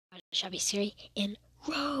Shabby Siri in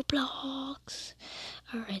Roblox.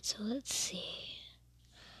 Alright, so let's see.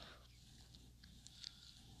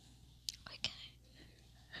 Okay.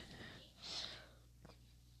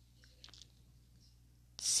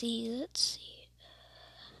 Let's see.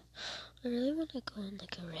 I really want to go on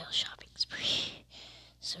like a real shopping spree.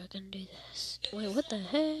 So we're gonna do this. Wait, what the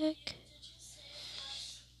heck?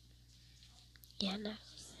 Yeah, no.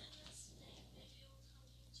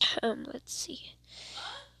 Let's see.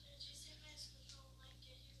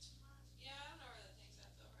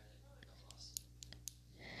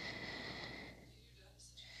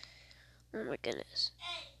 Oh my goodness.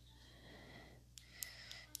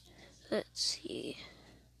 Let's see.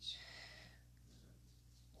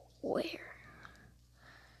 Where?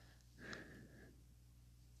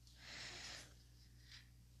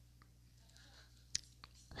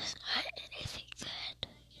 That's not anything good.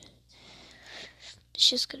 It's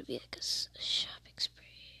just gonna be like a shopping spree.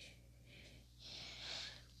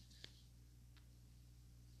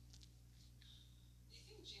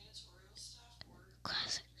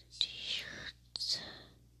 Classic t-shirts.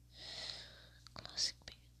 Classic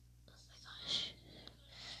pants. Oh my gosh.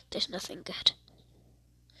 There's nothing good.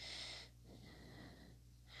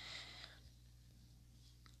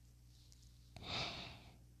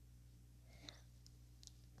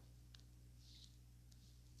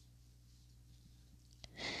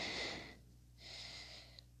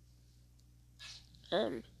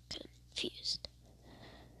 I'm confused.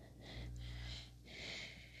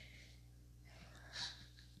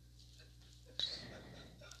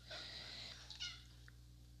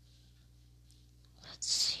 Let's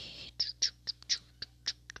see.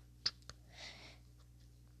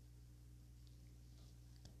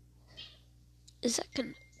 Is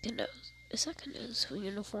that Kano's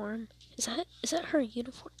uniform? Is that her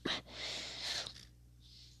uniform?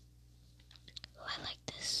 Oh, I like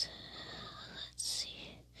this. Let's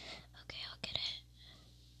see. Okay, I'll get it.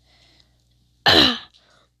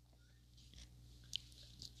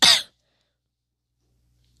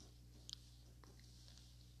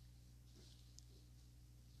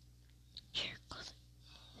 Here, close it.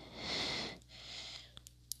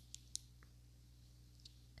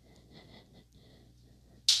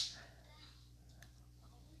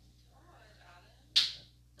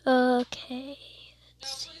 Okay.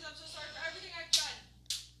 Let's see. I'm so sorry for everything I've done.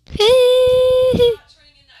 Not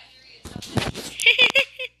turning in that Harry, it's nothing.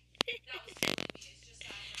 That was me. It's just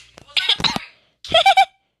that.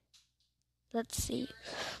 Let's see.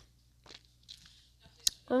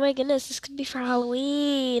 Oh my goodness, this could be for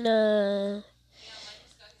Halloween.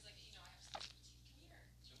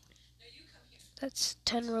 That's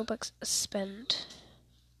 10 Robux spent.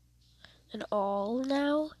 And all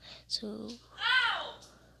now. So. Ow!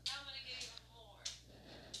 Now I'm gonna get even more.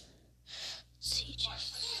 See,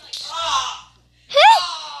 just. Ah!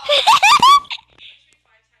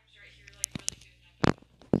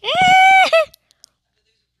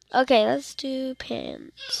 Okay, let's do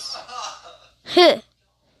pants.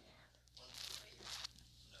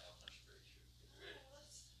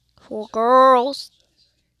 For girls.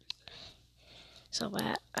 So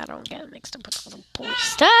that I don't get mixed up with all the boy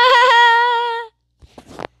stuff.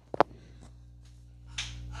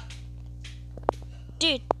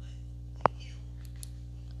 Dude.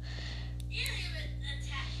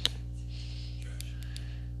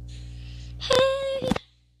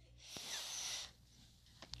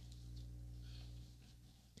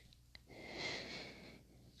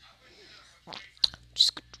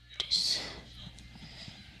 Just gonna do this.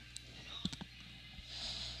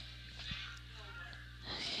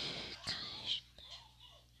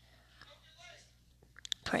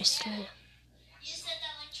 Price tag. You said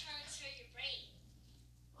that electronics hurt your brain.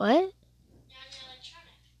 What?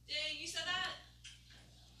 Non-electronic. Dang, you said that?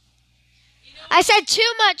 You know I said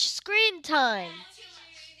too much screen time.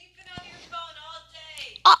 You've been on your phone all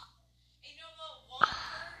day. Ah. You know what won't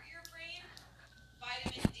hurt your brain?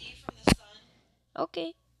 Vitamin D from the sun.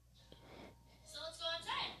 Okay. So let's go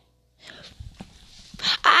outside.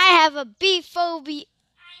 I have a bee phobia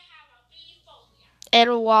I have a bee phobia. and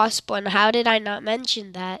a wasp one. How did I not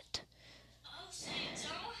mention that? Oh, so you don't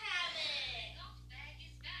have it. Oh, bag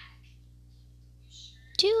is back. You sure?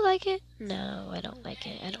 Do you like it? No, I don't like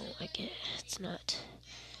it. I don't like it. It's not.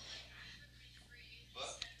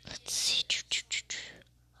 Let's see.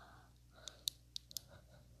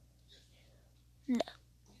 No.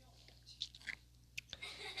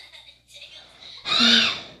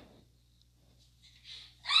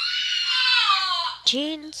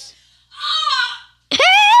 Jeans.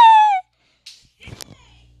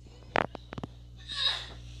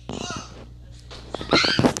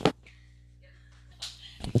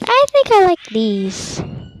 I think I like these.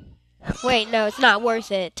 Wait, no, it's not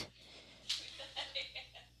worth it.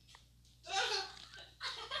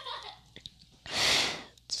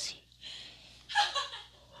 Let's see.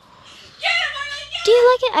 Do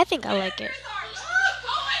you like it? I think I like it. Oh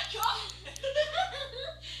my god!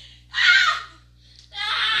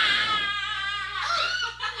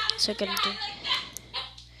 So I'm gonna do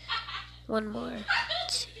one more.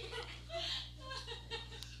 Let's see.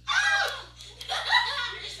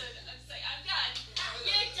 I'm done.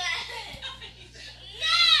 You're done.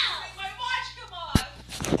 My watch come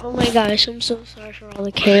off. Oh my gosh, I'm so sorry for all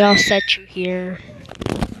the chaos that you hear.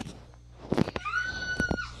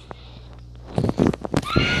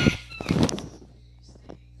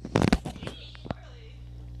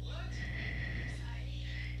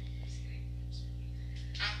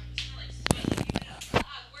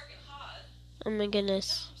 Oh my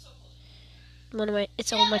goodness.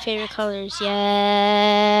 It's all my favorite colors.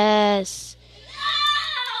 Yes.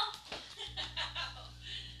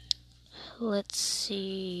 Let's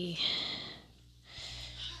see.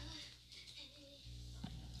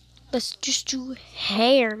 Let's just do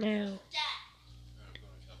hair now.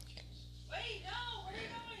 Wait, no, where are you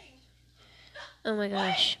going? Oh my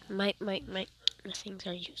gosh. My things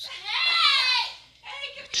are used.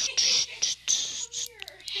 Hey, come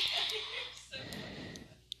here.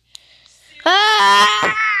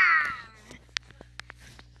 Ah!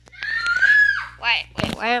 Wait,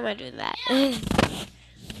 why am I doing that? Get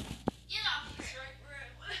off.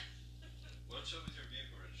 What's up with your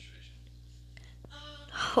vehicle registration?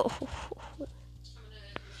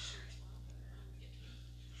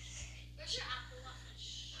 Where's your Apple Watch?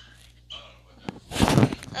 I don't know what that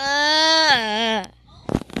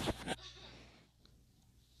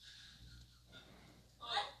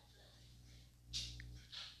What?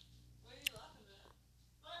 What are you laughing at?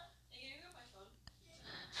 What? Hey, can you get my phone?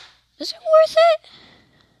 Is it worth it?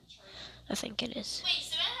 I think it is. Wait,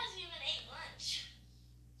 Savannah hasn't even ate lunch.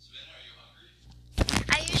 Savannah, are you hungry?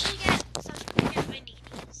 I usually get something at my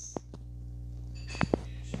Nini's.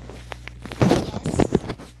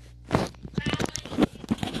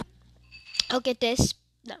 I'll get this.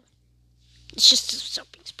 No. It's just a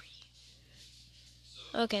soaping spree.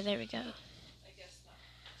 Okay, there we go. I guess not.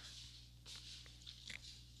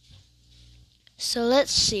 So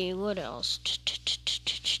let's see, what else?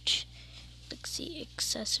 Let's see,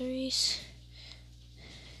 accessories.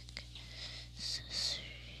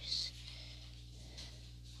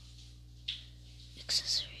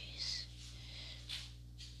 Accessories.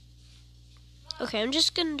 Okay, I'm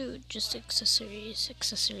just gonna do just accessories,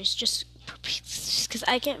 just because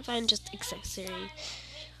I can't find just accessories.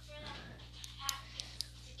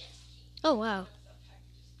 Oh wow.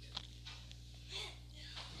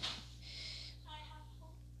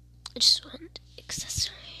 I just want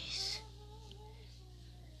accessories.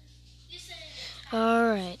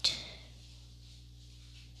 Alright.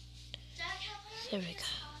 There we go.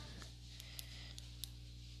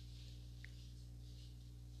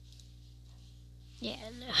 Yeah,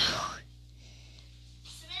 no.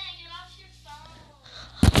 Savannah, get off your phone.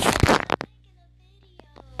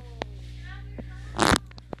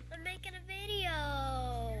 I'm making a video.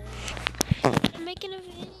 I'm making a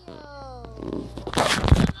video.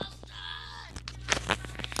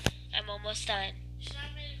 I'm almost done. Should I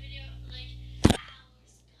have made a video like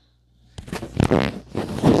hours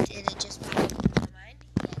ago? Did it just pop up in my mind?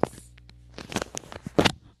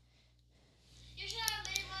 You should have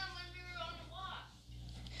made one when we were on a walk.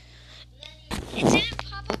 And then It didn't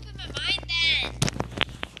pop up in my mind then. it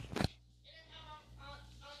didn't come on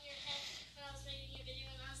your head when I was making a video,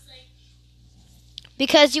 and I was like,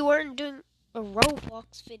 Because you weren't doing a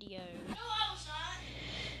Roblox video. no, I was not.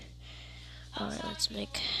 Alright, let's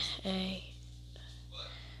make a...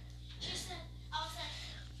 Just that I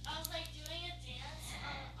was like doing a dance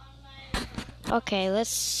on my phone. Okay,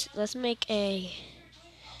 let's make a... You were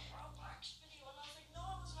doing a Roblox video, and I was like, no, I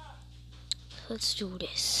was not. Let's do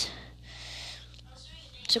this. I was doing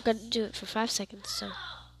a dance. So we're gonna do it for 5 seconds, so... No.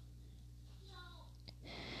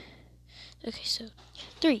 Okay, so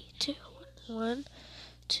 3, 2, 1,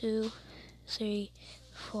 2, 3,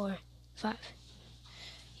 4, 5.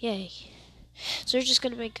 Yay. So we're just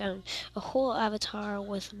gonna make a whole avatar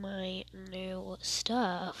with my new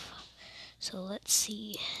stuff. So let's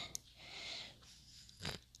see.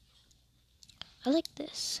 I like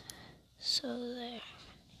this. So there.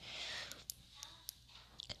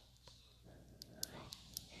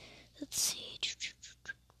 Let's see.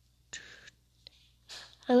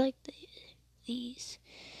 I like these.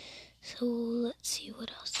 So let's see,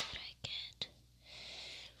 what else did I get?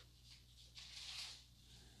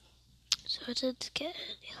 So I didn't get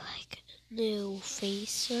any, like, new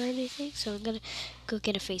face or anything, so I'm gonna go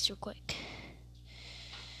get a face real quick.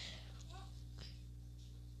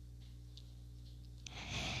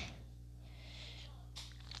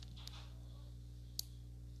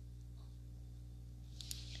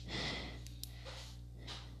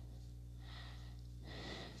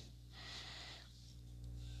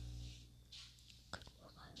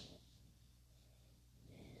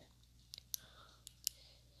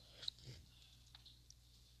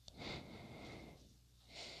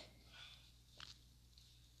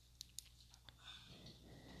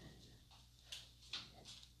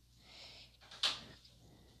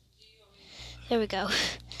 There we go.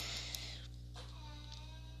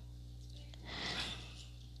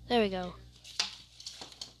 There we go.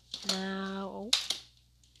 Now.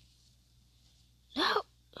 No!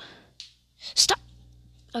 Stop!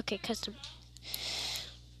 Okay, custom.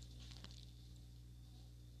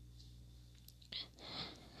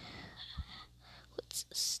 What's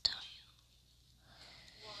the style?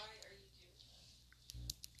 Why are you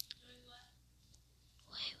doing what?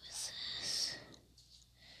 Wait, what's this?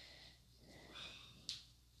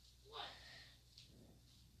 What?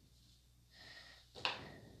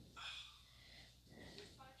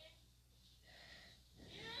 You're farting?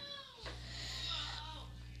 Ew!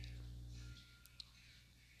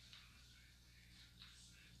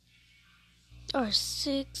 Wow. Or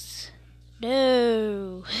 6.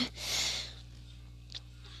 No.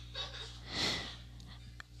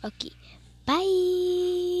 Okay.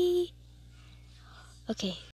 Bye. Okay.